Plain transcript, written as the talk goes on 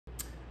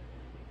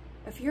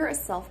If you're a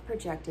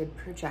self-projected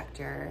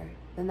projector,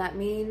 then that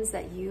means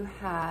that you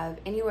have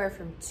anywhere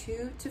from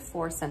 2 to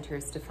 4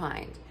 centers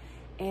defined.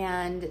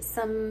 And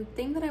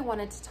something that I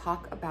wanted to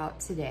talk about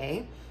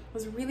today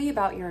was really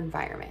about your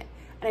environment.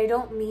 And I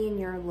don't mean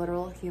your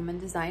literal human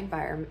design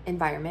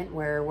environment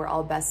where we're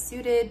all best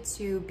suited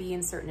to be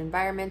in certain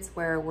environments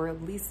where we're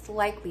least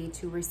likely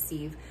to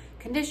receive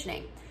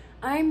conditioning.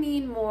 I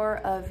mean more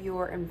of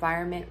your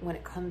environment when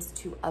it comes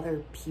to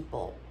other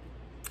people.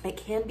 It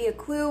can be a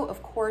clue,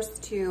 of course,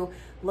 to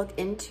look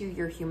into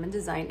your human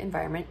design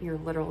environment, your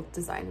literal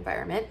design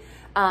environment.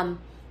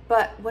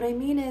 But what I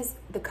mean is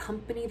the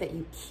company that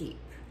you keep.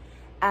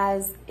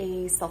 As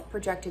a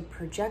self-projected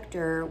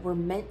projector, we're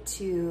meant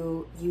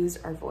to use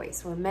our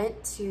voice. We're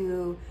meant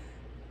to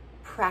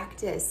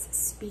practice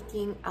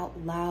speaking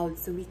out loud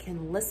so we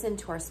can listen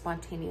to our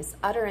spontaneous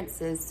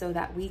utterances so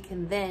that we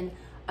can then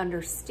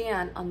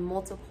understand on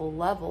multiple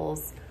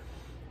levels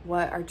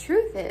what our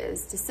truth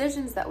is,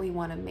 decisions that we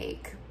want to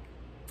make,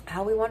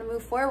 how we want to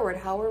move forward,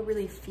 how we're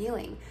really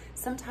feeling.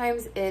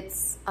 Sometimes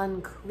it's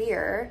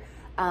unclear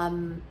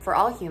for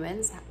all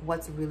humans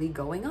what's really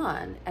going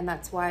on. And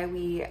that's why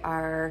we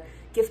are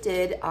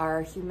gifted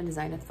our human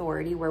design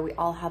authority, where we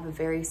all have a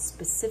very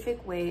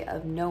specific way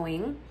of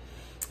knowing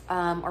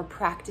or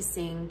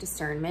practicing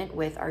discernment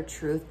with our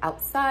truth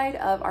outside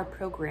of our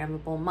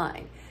programmable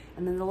mind.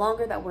 And then the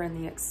longer that we're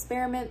in the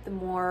experiment, the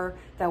more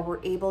that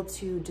we're able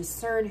to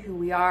discern who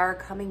we are,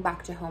 coming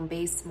back to home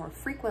base more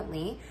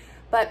frequently.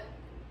 But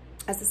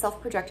as a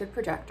self-projected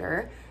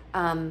projector,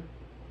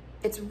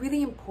 it's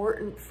really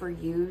important for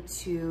you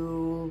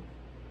to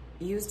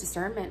use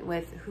discernment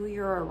with who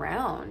you're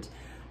around.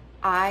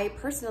 I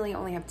personally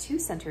only have 2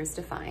 centers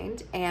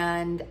defined,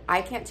 and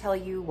I can't tell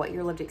you what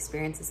your lived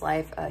experience is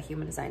like. A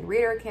human design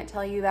reader can't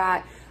tell you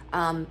that.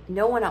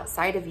 No one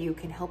outside of you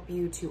can help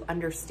you to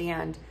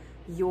understand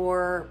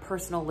your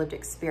personal lived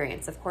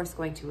experience. Of course,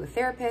 going to a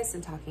therapist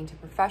and talking to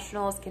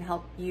professionals can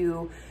help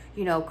you,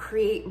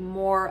 create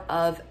more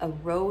of a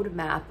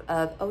roadmap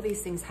of, oh,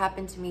 these things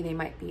happen to me, they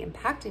might be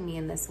impacting me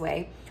in this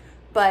way.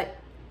 But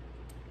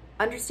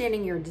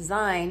understanding your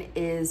design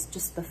is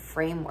just the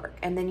framework.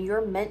 And then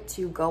you're meant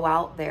to go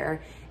out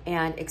there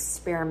and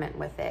experiment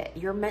with it.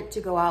 You're meant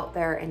to go out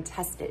there and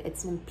test it.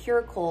 It's an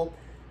empirical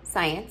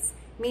science,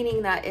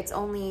 meaning that it's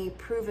only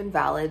proven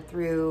valid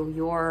through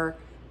your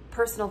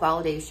personal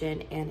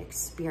validation and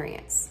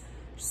experience.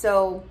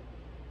 So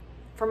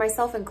for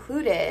myself and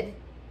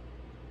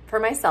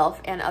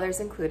others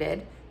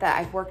included that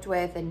I've worked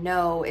with and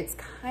know, it's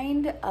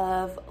kind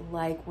of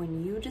like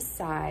when you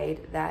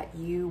decide that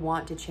you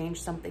want to change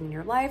something in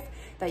your life,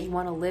 that you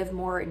want to live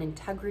more in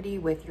integrity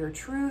with your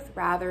truth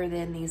rather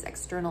than these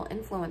external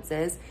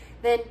influences,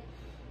 then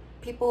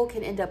people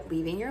can end up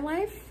leaving your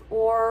life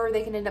or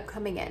they can end up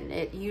coming in.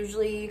 It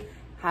usually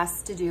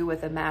has to do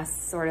with a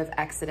mass sort of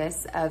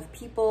exodus of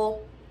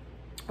people,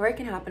 or it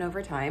can happen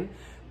over time.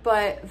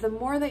 But the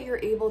more that you're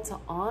able to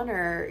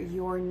honor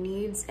your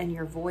needs and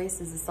your voice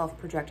as a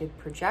self-projected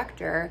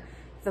projector,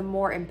 the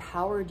more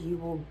empowered you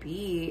will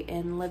be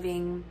in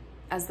living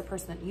as the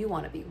person that you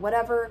want to be,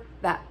 whatever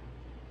that,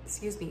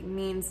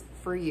 means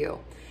for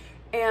you.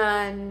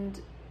 And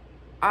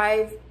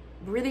I've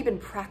really been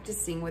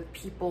practicing with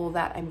people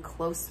that I'm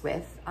close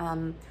with.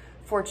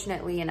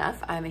 Fortunately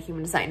enough, I'm a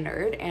human design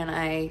nerd,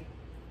 and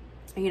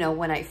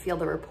when I feel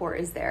the rapport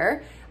is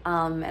there,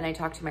 and I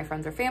talk to my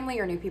friends or family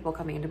or new people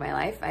coming into my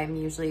life,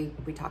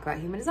 we talk about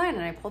human design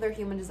and I pull their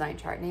human design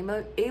chart, and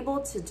I'm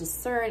able to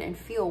discern and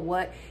feel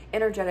what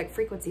energetic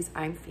frequencies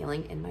I'm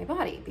feeling in my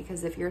body.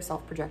 Because if you're a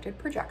self-projected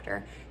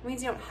projector, it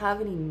means you don't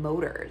have any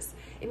motors.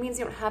 It means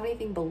you don't have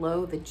anything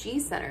below the G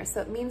center.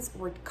 So it means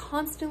we're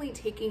constantly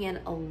taking in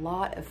a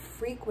lot of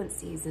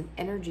frequencies and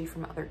energy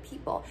from other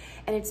people.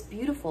 And it's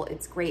beautiful,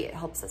 it's great. It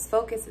helps us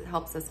focus, it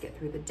helps us get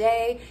through the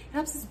day, it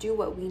helps us do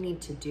what we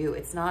need to do.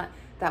 It's not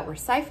that we're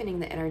siphoning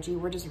the energy,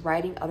 we're just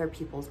riding other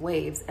people's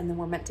waves, and then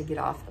we're meant to get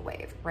off the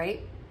wave,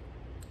 right?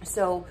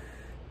 So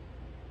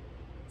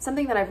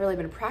something that I've really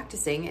been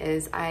practicing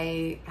is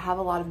I have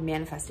a lot of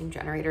manifesting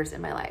generators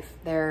in my life.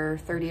 They're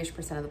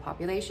 30-ish% of the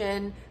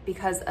population.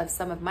 Because of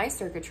some of my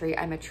circuitry,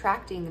 I'm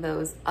attracting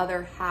those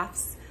other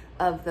halves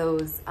of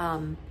those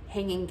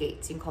hanging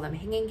gates. You can call them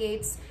hanging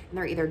gates, and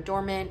they're either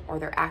dormant or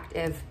they're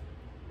active,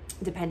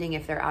 depending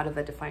if they're out of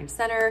a defined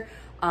center,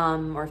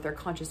 or if they're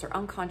conscious or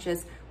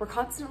unconscious. We're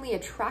constantly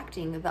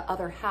attracting the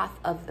other half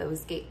of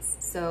those gates.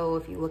 So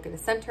if you look at a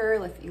center,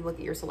 if you look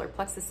at your solar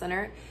plexus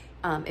center,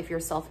 if you're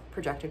a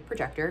self-projected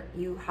projector,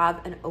 you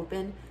have an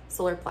open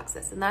solar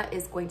plexus, and that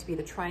is going to be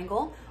the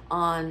triangle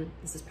on,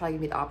 this is probably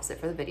gonna be the opposite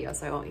for the video,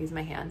 so I won't use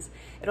my hands.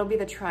 It'll be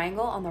the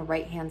triangle on the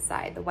right-hand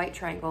side, the white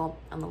triangle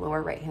on the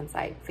lower right-hand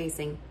side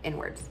facing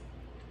inwards.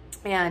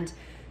 And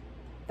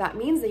that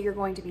means that you're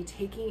going to be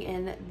taking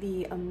in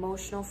the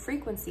emotional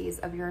frequencies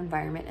of your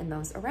environment and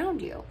those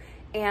around you.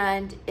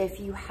 And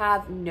if you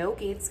have no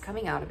gates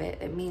coming out of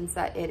it, it means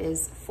that it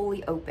is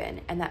fully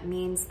open. And that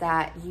means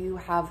that you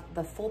have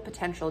the full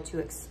potential to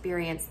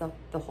experience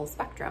the whole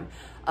spectrum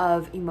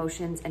of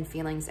emotions and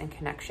feelings and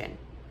connection.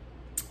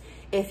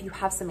 If you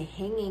have some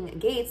hanging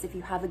gates, if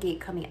you have a gate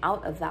coming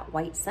out of that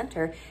white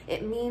center,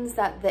 it means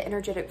that the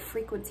energetic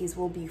frequencies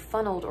will be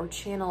funneled or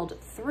channeled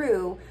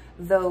through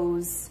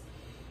those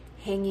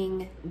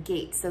hanging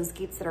gates, those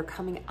gates that are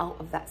coming out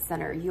of that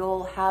center.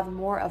 You'll have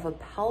more of a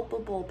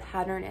palpable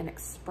pattern and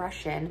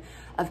expression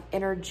of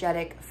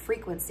energetic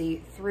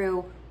frequency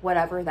through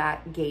whatever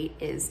that gate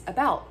is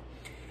about.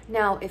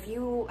 Now, if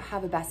you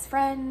have a best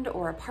friend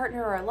or a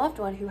partner or a loved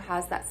one who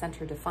has that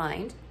center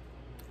defined,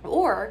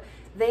 or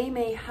they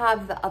may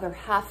have the other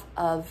half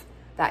of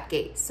that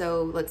gate.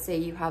 So let's say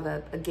you have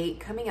a gate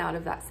coming out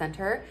of that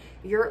center,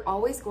 you're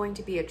always going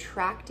to be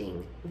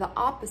attracting the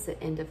opposite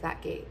end of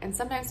that gate. And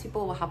sometimes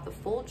people will have the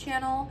full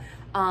channel,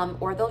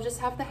 or they'll just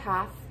have the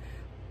half.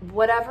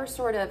 Whatever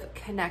sort of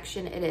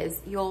connection it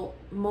is, you'll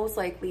most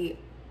likely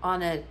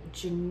on a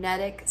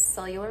genetic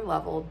cellular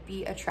level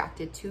be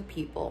attracted to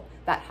people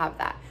that have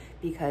that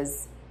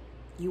because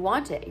you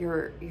want it.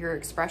 Your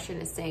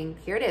expression is saying,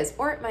 here it is,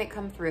 or it might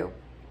come through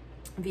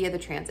via the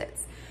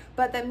transits.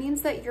 But that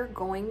means that you're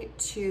going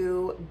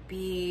to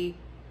be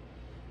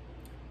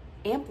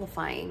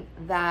amplifying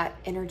that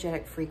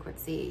energetic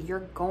frequency. You're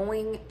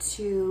going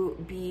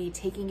to be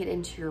taking it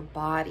into your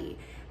body.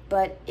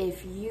 But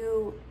if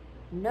you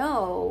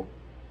know,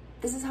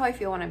 this is how I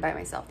feel when I'm by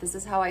myself, this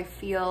is how I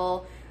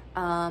feel,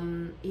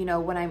 you know,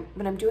 when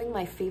I'm doing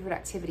my favorite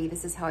activity,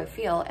 this is how I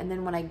feel. And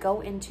then when I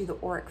go into the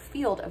auric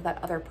field of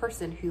that other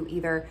person who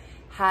either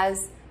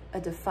has a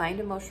defined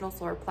emotional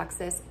solar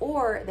plexus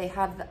or they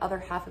have the other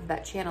half of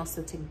that channel,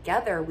 so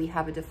together we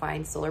have a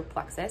defined solar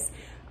plexus,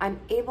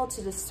 I'm able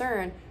to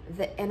discern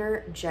the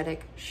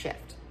energetic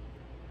shift.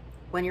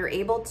 When you're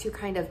able to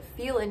kind of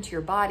feel into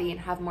your body and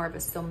have more of a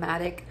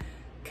somatic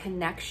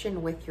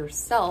connection with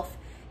yourself,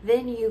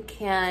 then you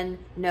can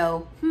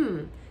know,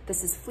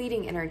 this is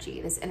fleeting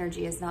energy. This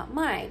energy is not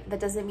mine. That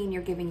doesn't mean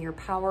you're giving your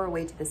power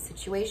away to the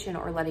situation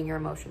or letting your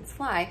emotions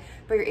fly,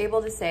 but you're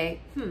able to say,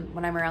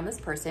 when I'm around this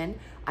person,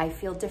 I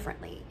feel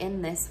differently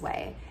in this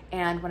way.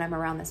 And when I'm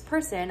around this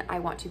person, I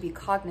want to be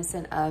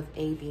cognizant of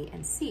A, B,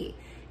 and C.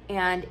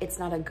 And it's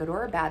not a good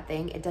or a bad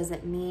thing. It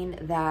doesn't mean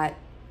that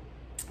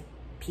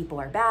people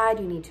are bad,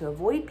 you need to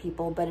avoid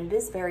people, but it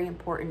is very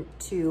important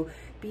to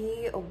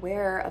be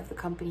aware of the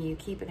company you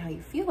keep and how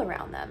you feel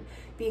around them,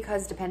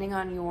 because depending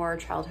on your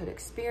childhood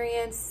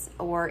experience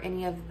or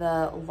any of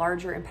the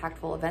larger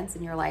impactful events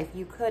in your life,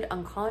 you could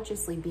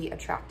unconsciously be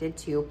attracted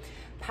to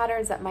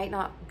patterns that might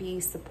not be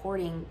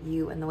supporting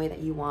you in the way that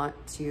you want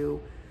to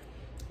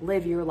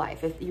live your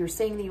life. If you're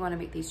saying that you want to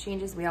make these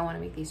changes, we all want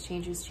to make these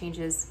changes.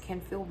 Changes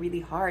can feel really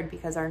hard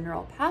because our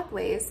neural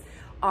pathways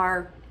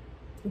are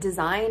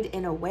designed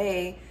in a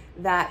way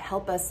that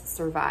help us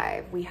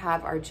survive. We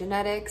have our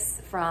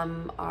genetics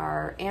from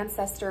our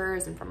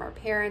ancestors and from our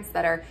parents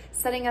that are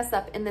setting us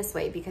up in this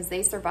way because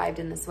they survived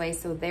in this way.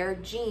 So their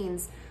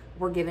genes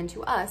were given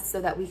to us so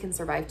that we can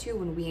survive too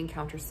when we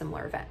encounter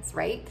similar events,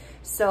 right?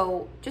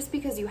 So just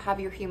because you have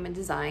your human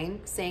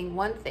design saying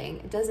one thing,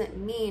 it doesn't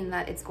mean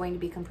that it's going to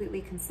be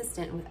completely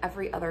consistent with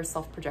every other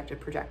self-projected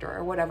projector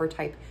or whatever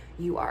type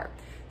you are.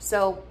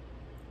 So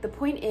the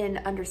point in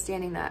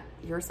understanding that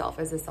yourself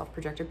as a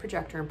self-projected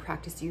projector and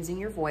practice using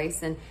your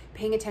voice and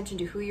paying attention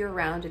to who you're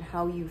around and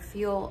how you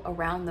feel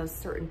around those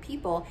certain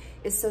people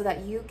is so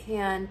that you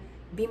can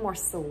be more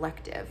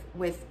selective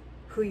with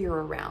who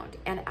you're around.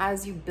 And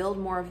as you build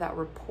more of that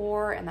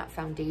rapport and that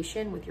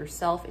foundation with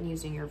yourself and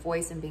using your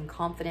voice and being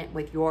confident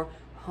with your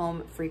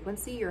home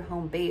frequency, your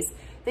home base,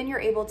 then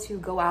you're able to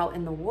go out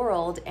in the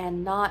world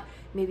and not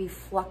maybe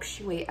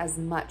fluctuate as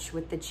much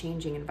with the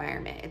changing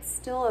environment. It's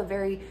still a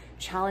very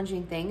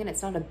challenging thing, and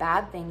it's not a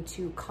bad thing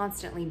to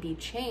constantly be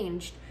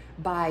changed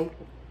by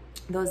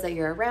those that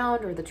you're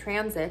around or the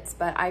transits.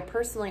 But I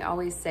personally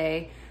always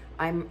say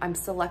I'm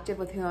selective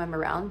with who I'm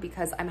around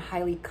because I'm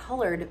highly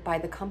colored by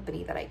the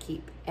company that I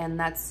keep. And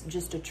that's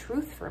just a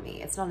truth for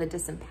me. It's not a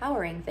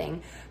disempowering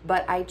thing,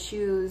 but I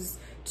choose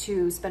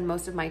to spend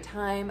most of my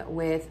time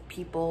with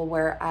people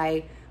where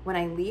when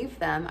I leave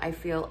them, I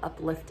feel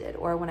uplifted,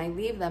 or when I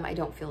leave them, I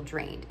don't feel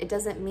drained. It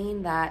doesn't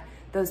mean that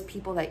those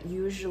people that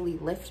usually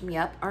lift me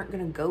up aren't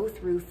going to go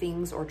through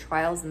things or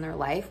trials in their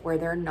life where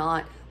they're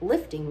not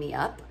lifting me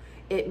up.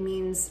 It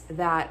means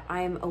that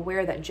I'm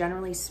aware that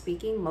generally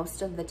speaking,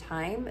 most of the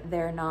time,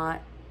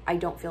 I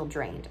don't feel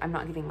drained. I'm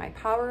not giving my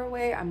power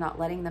away. I'm not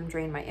letting them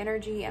drain my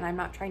energy, and I'm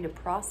not trying to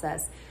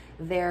process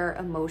their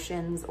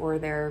emotions or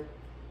their,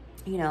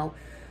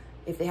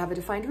 if they have a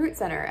defined root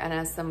center, and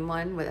as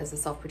a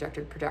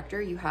self-projected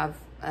projector, you have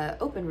an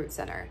open root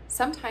center.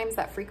 Sometimes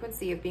that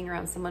frequency of being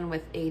around someone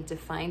with a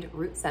defined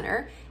root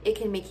center, it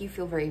can make you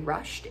feel very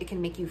rushed. It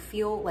can make you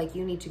feel like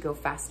you need to go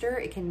faster.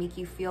 It can make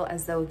you feel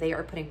as though they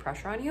are putting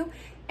pressure on you.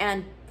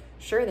 And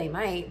sure, they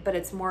might, but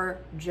it's more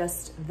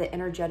just the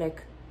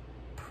energetic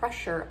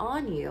pressure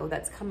on you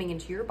that's coming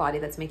into your body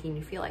that's making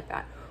you feel like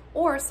that.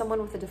 Or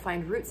someone with a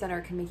defined root center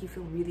can make you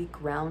feel really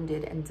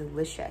grounded and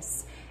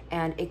delicious,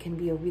 and it can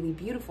be a really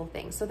beautiful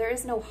thing. So there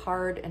is no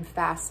hard and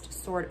fast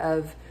sort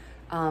of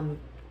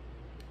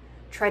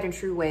tried and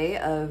true way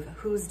of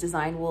whose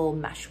design will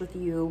mesh with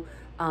you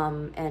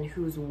and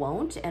whose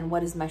won't, and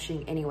what is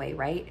meshing anyway,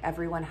 right?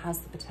 Everyone has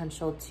the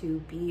potential to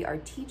be our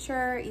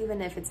teacher,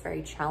 even if it's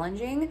very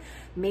challenging.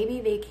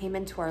 Maybe they came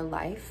into our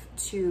life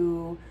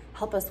to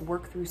help us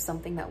work through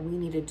something that we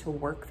needed to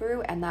work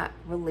through, and that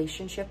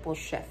relationship will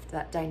shift,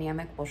 that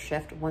dynamic will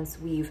shift once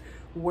we've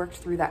worked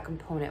through that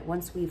component,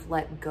 once we've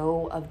let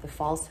go of the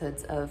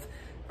falsehoods of,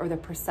 or the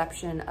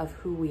perception of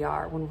who we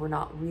are when we're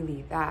not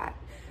really that.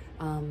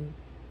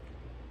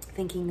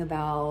 Thinking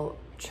about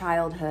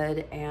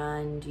childhood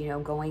and, you know,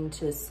 going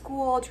to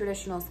school,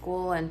 traditional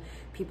school, and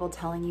people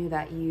telling you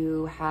that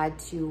you had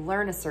to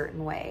learn a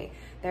certain way.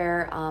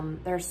 There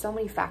are so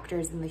many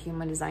factors in the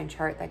human design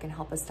chart that can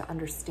help us to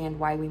understand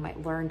why we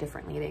might learn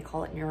differently. They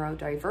call it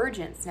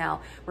neurodivergence. Now,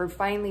 we're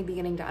finally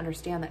beginning to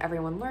understand that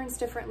everyone learns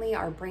differently.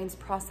 Our brains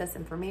process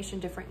information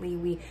differently.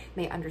 We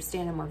may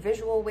understand in more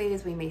visual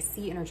ways. We may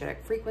see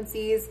energetic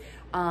frequencies.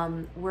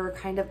 We're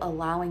kind of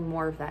allowing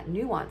more of that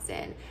nuance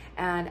in.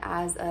 And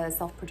as a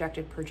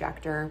self-projected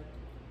projector,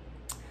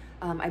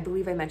 I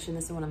believe I mentioned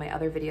this in one of my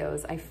other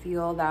videos, I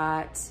feel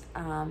that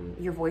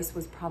your voice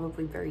was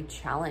probably very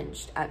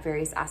challenged at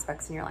various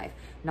aspects in your life.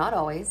 Not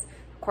always.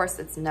 Of course,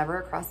 it's never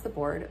across the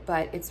board,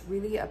 but it's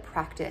really a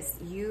practice.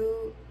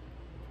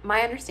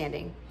 My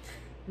understanding,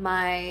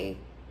 not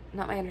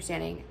my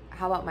understanding,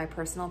 how about my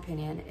personal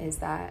opinion is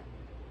that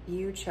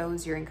you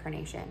chose your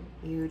incarnation.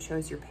 You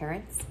chose your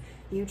parents.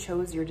 You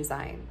chose your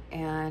design.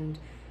 And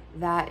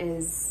that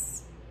is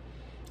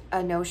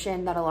a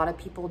notion that a lot of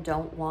people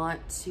don't want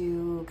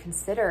to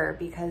consider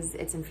because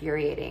it's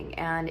infuriating.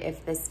 And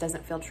if this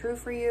doesn't feel true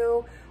for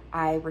you,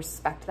 I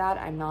respect that.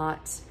 I'm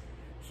not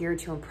here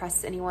to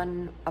impress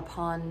anyone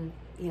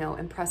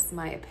impress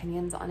my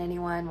opinions on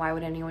anyone. Why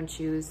would anyone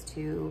choose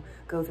to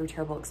go through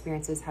terrible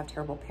experiences, have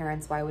terrible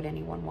parents? Why would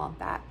anyone want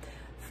that?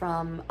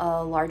 From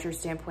a larger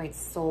standpoint,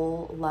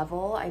 soul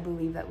level, I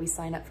believe that we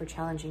sign up for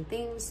challenging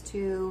things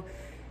to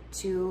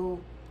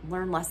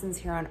learn lessons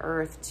here on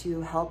earth,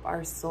 to help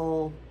our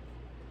soul,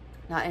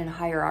 not in a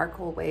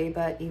hierarchical way,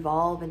 but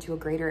evolve into a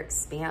greater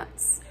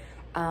expanse.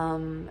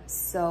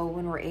 So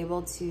when we're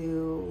able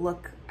to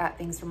look at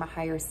things from a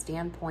higher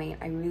standpoint,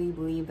 I really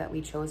believe that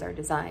we chose our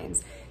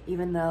designs,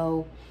 even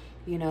though,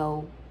 you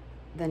know,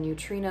 the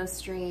neutrino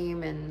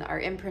stream and our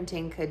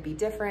imprinting could be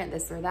different,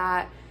 this or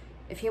that.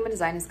 If human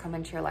design has come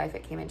into your life,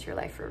 it came into your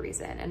life for a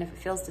reason. And if it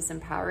feels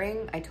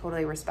disempowering, I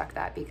totally respect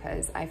that,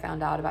 because I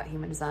found out about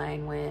human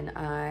design when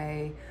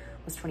I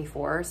was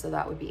 24, so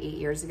that would be 8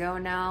 years ago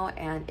now,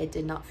 and it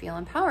did not feel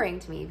empowering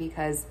to me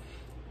because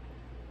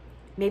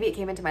maybe it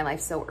came into my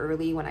life so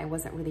early when I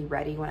wasn't really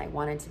ready, when I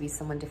wanted to be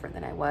someone different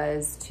than I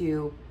was,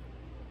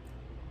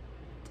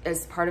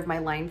 as part of my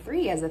line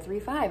 3, as a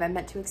 3/5, I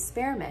meant to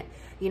experiment.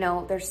 You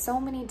know, there's so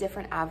many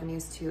different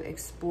avenues to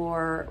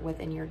explore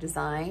within your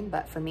design,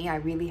 but for me, I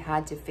really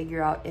had to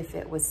figure out if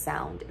it was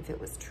sound, if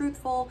it was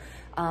truthful.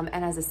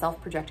 And as a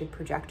self-projected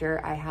projector,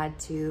 I have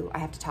to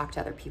talk to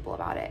other people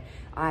about it.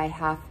 I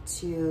have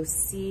to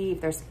see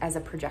if there's, as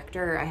a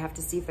projector, I have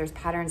to see if there's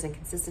patterns and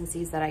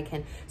consistencies that I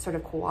can sort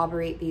of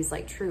corroborate these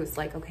like truths.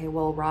 Like, okay,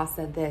 well, Ross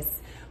said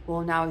this.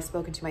 Well, now I've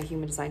spoken to my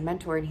human design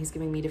mentor and he's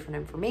giving me different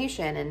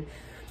information. And,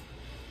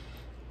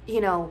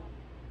 you know,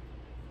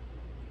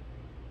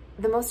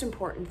 the most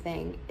important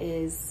thing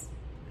is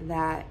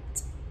that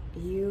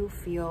you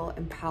feel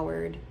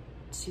empowered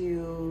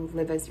to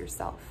live as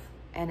yourself.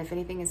 And if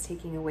anything is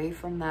taking away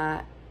from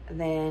that,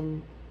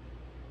 then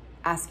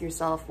ask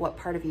yourself what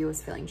part of you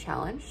is feeling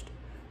challenged,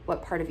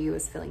 what part of you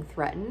is feeling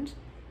threatened,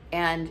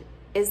 and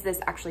is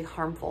this actually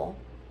harmful?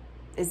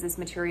 Is this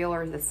material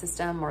or this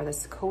system or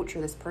this coach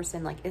or this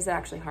person, like, is it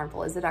actually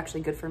harmful? Is it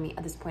actually good for me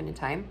at this point in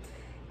time?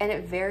 And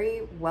it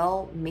very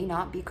well may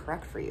not be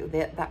correct for you.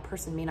 That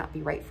person may not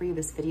be right for you.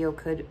 This video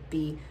could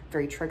be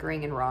very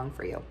triggering and wrong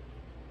for you.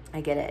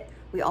 I get it.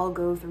 We all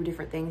go through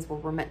different things where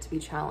we're meant to be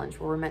challenged,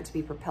 where we're meant to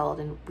be propelled,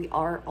 and we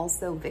are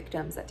also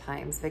victims at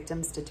times,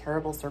 victims to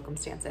terrible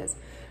circumstances.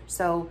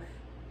 So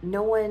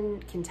no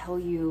one can tell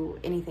you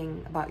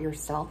anything about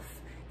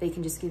yourself. They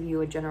can just give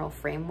you a general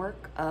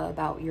framework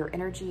about your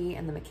energy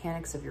and the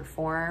mechanics of your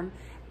form,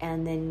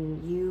 and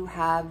then you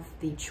have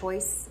the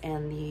choice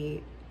and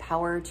the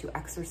power to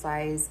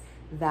exercise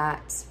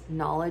that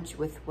knowledge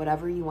with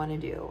whatever you want to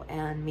do.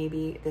 And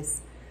maybe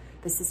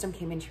the system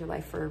came into your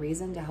life for a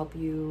reason, to help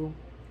you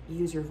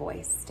use your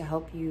voice, to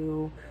help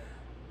you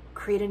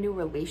create a new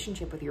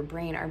relationship with your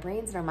brain. Our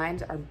brains and our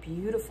minds are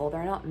beautiful.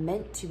 They're not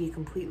meant to be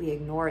completely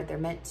ignored. They're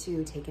meant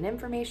to take in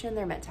information.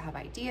 They're meant to have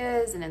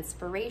ideas and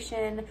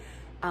inspiration,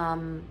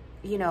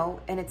 you know,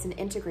 and it's an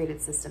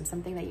integrated system,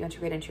 something that you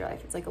integrate into your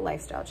life. It's like a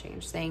lifestyle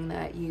change, saying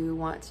that you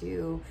want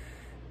to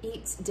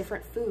eat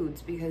different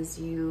foods because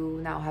you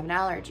now have an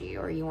allergy,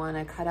 or you want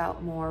to cut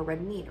out more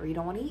red meat, or you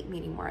don't want to eat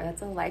meat anymore.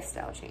 That's a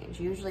lifestyle change.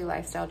 Usually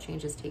lifestyle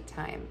changes take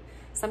time.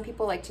 Some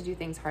people like to do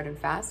things hard and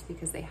fast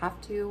because they have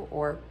to,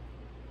 or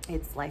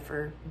it's life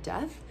or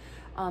death.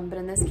 But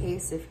in this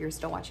case, if you're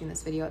still watching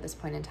this video at this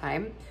point in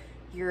time,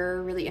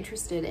 you're really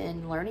interested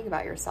in learning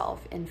about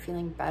yourself and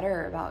feeling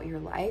better about your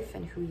life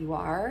and who you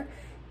are.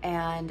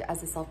 And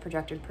as a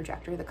self-projected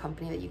projector, the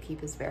company that you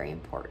keep is very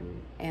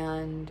important.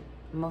 And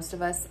most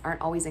of us aren't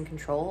always in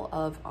control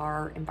of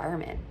our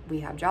environment.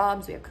 We have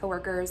jobs, we have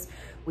coworkers,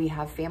 we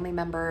have family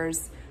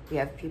members, we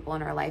have people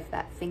in our life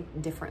that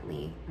think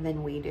differently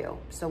than we do.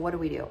 So what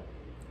do?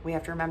 We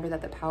have to remember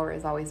that the power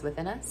is always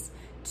within us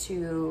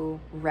to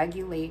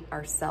regulate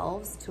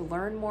ourselves, to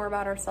learn more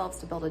about ourselves,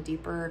 to build a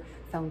deeper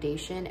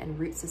foundation and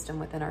root system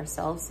within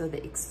ourselves so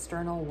the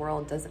external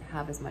world doesn't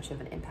have as much of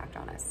an impact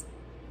on us.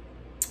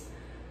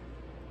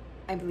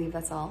 I believe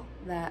that's all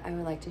that I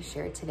would like to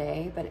share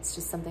today, but it's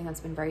just something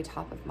that's been very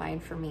top of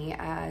mind for me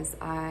as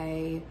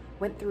I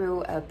went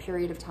through a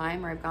period of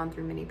time, or I've gone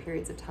through many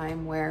periods of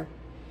time where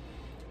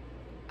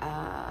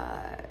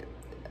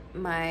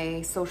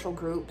my social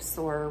groups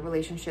or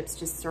relationships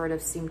just sort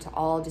of seem to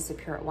all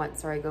disappear at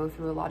once. Or I go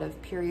through a lot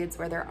of periods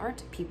where there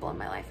aren't people in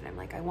my life and I'm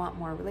like, I want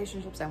more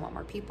relationships, I want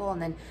more people.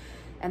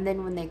 And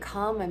then when they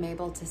come, I'm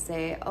able to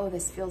say, oh,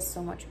 this feels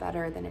so much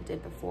better than it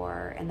did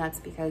before. And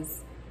that's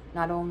because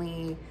not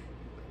only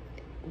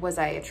was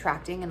I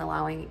attracting and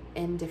allowing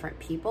in different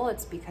people,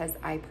 it's because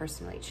I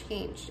personally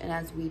changed. And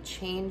as we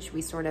change,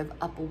 we sort of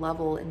up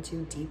level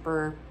into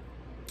deeper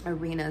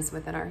arenas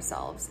within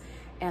ourselves.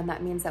 And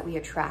that means that we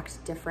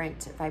attract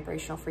different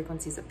vibrational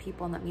frequencies of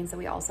people. And that means that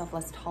we also have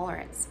less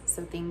tolerance.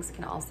 So things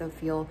can also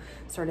feel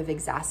sort of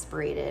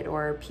exasperated,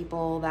 or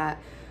people that,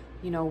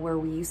 you know, where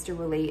we used to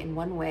relate in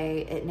one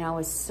way, it now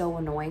is so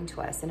annoying to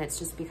us. And it's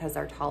just because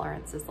our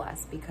tolerance is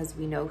less, because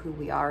we know who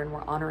we are and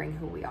we're honoring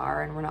who we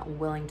are, and we're not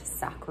willing to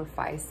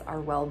sacrifice our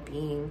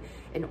well-being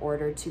in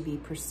order to be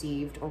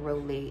perceived or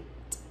relate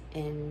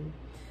in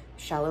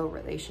shallow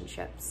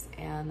relationships.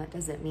 And that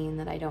doesn't mean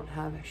that I don't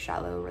have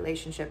shallow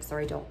relationships, or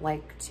I don't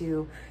like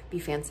to be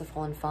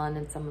fanciful and fun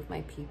with some of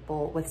my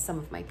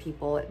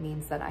people. It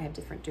means that I have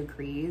different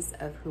degrees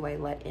of who I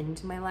let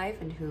into my life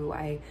and who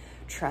I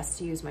trust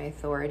to use my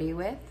authority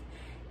with.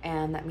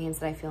 And that means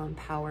that I feel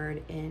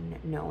empowered in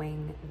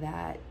knowing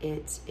that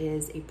it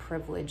is a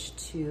privilege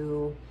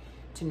to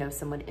know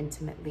someone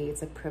intimately.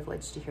 It's a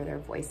privilege to hear their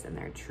voice and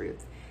their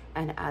truth.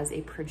 And as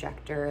a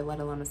projector,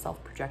 let alone a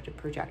self-projected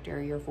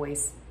projector, your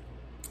voice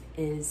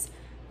is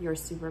your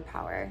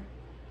superpower.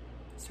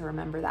 So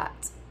remember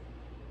that.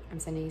 I'm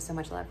sending you so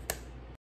much love.